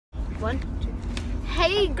1, 2.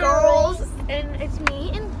 Hey girls, and it's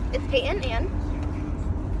me and it's Peyton and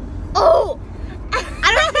oh, I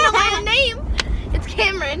don't even know my name. It's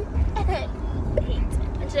Cameron. Peyton.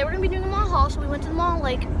 And today we're gonna be doing a mall haul. So we went to the mall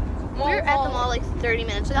we were at the mall like 30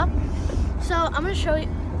 minutes ago. So I'm gonna show you.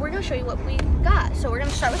 We're gonna show you what we got. So we're gonna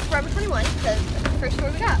start with Forever 21 because that's the first store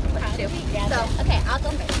we got. Okay, I'll go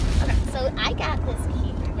first. Okay, so I got this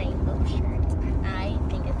cute rainbow shirt. I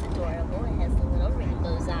think it's adorable. It has the little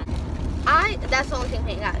rainbows on it. That's the only thing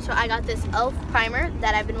Peyton got. So I got this e.l.f. primer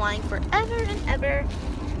that I've been wanting forever and ever.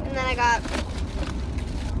 And then I got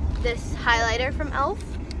this highlighter from e.l.f.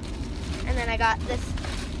 And then I got this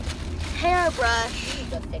hairbrush.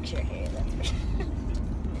 Go fix your hair, that's for sure.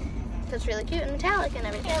 That's really cute and metallic and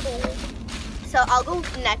everything. So I'll go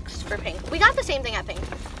next for pink. We got the same thing at pink.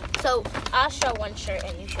 So I'll show one shirt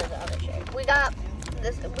and you show the other shirt. we got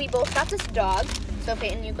this. We both got this dog. So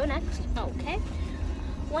Peyton, you go next. Okay.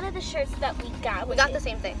 One of the shirts that we got. We got the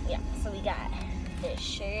same thing. Yeah. So we got this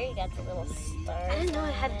shirt. You got the little stars. I didn't know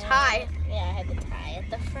it had a on tie. Yeah, I had the tie at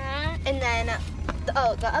the front. And then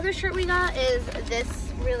the other shirt we got is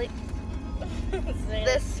this really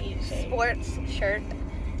this cute shirt. sports shirt.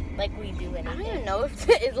 Like we do anything. I don't even know if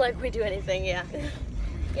it's like we do anything. Yeah.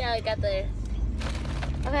 Yeah, I got the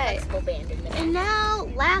Okay. flexible band in the back. And now,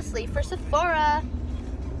 lastly, for Sephora,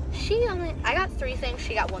 I got 3 things.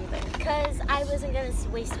 She got 1 thing. Because I wasn't going to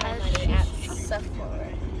waste my money at Sephora.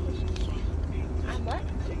 What?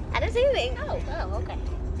 I didn't say anything. Oh, okay.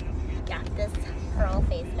 Got this pearl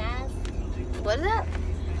face mask. What is that?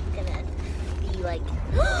 Gonna be like,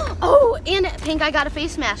 Oh, and pink. I got a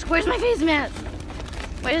face mask. Where's my face mask?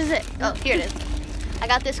 Where is it? Oh, here it is. I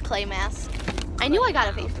got this clay mask. I knew I got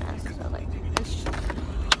a face mask. So like,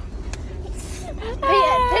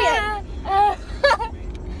 Peyton.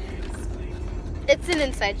 It's an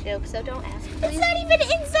inside joke, so don't ask. Please. it's not even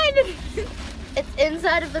inside of It's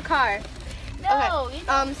inside of the car. No, Okay. you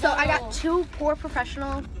don't So I know. got 2 Pore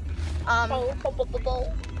Professional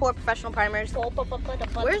primers.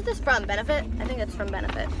 Where's this from? Benefit? I think it's from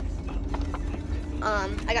Benefit.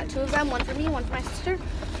 I got 2 of them, 1 for me, 1 for my sister.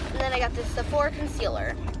 And then I got this Sephora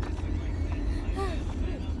concealer.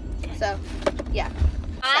 So, yeah.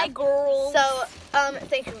 Hi, girls. So,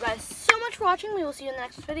 thank you guys so much for watching. We will see you in the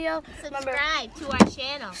next video. Subscribe to our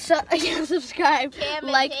channel. Subscribe, Cam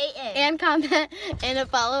and like, Peyton. and comment, and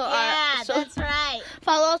follow Yeah, that's right.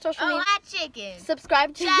 follow our social media. Hot chicken.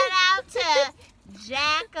 Subscribe to Shout out to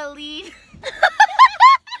Jacqueline.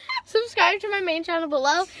 subscribe to my main channel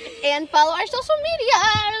below and follow our social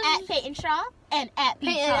media At Peyton Shaw and at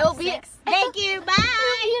Peyton, Peyton it'll be- 6. Thank you. Bye.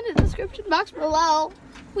 It'll be in the description box below.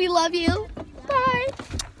 We love you. Bye.